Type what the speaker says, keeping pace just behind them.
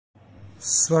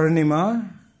Swarnima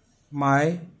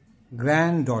My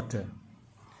Granddaughter.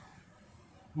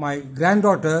 My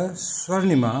granddaughter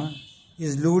Swarnima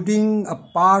is loading a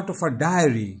part of a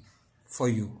diary for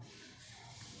you.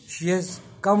 She has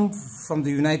come from the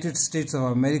United States of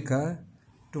America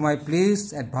to my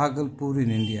place at Bhagalpur in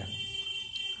India.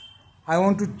 I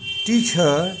want to teach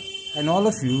her and all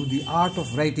of you the art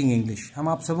of writing English. हम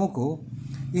आप सबों को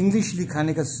English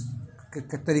लिखने का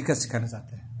तरीका सिखाना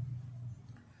चाहते हैं.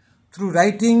 Through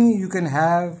writing you can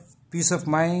have peace of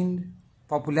mind,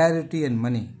 popularity and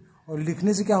money. और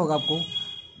लिखने से क्या होगा, आपको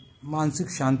मानसिक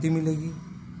शांति मिलेगी,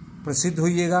 प्रसिद्ध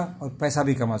होइएगा और पैसा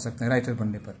भी कमा सकते हैं राइटर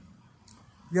बनने पर.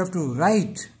 You have to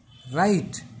write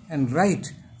and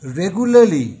write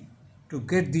regularly to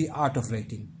get the art of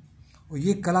writing. और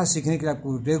ये कला सीखने के लिए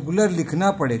आपको रेगुलर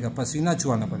लिखना पड़ेगा, पसीना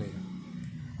चुहाना पड़ेगा.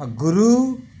 A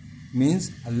guru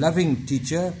means a loving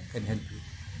teacher can help you.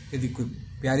 यदि कोई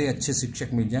प्यारे अच्छे शिक्षक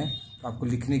मिल जाएं तो आपको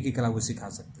लिखने की कला वो सिखा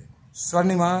सकते हैं.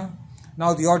 Swarnima,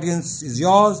 now the audience is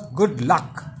yours. Good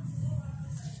luck.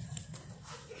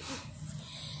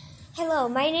 Hello,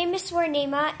 my name is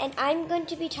Swarnima and I'm going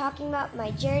to be talking about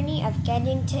my journey of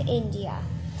getting to India.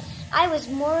 I was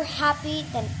more happy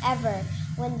than ever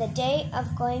when the day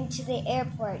of going to the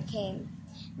airport came.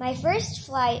 My first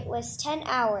flight was 10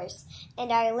 hours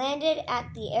and I landed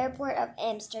at the airport of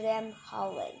Amsterdam,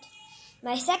 Holland.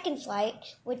 My second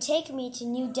flight would take me to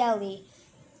New Delhi.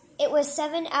 It was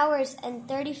 7 hours and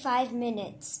 35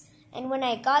 minutes, and when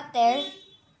I got there,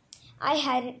 I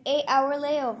had an 8-hour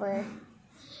layover.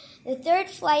 The third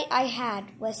flight I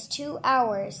had was 2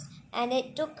 hours, and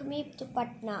it took me to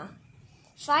Patna.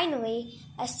 Finally,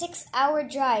 a 6-hour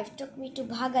drive took me to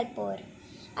Bhagalpur.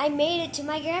 I made it to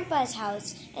my grandpa's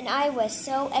house, and I was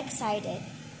so excited.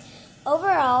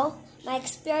 Overall, my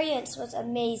experience was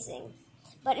amazing,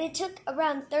 but it took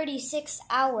around 36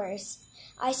 hours.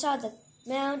 I saw the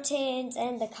mountains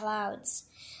and the clouds.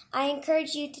 I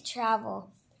encourage you to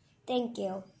travel. Thank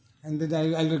you. And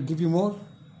then I'll give you more.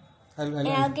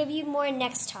 I'll give you more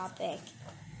next topic.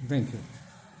 Thank you.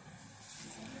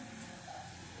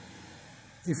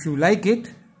 If you like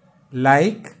it,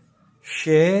 like,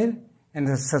 share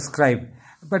and subscribe.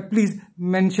 But please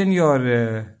mention your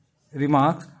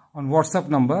remarks on WhatsApp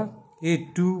number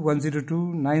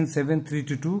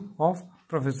 8210297322 of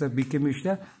Professor B.K.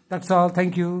 Mishra. That's all.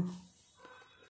 Thank you.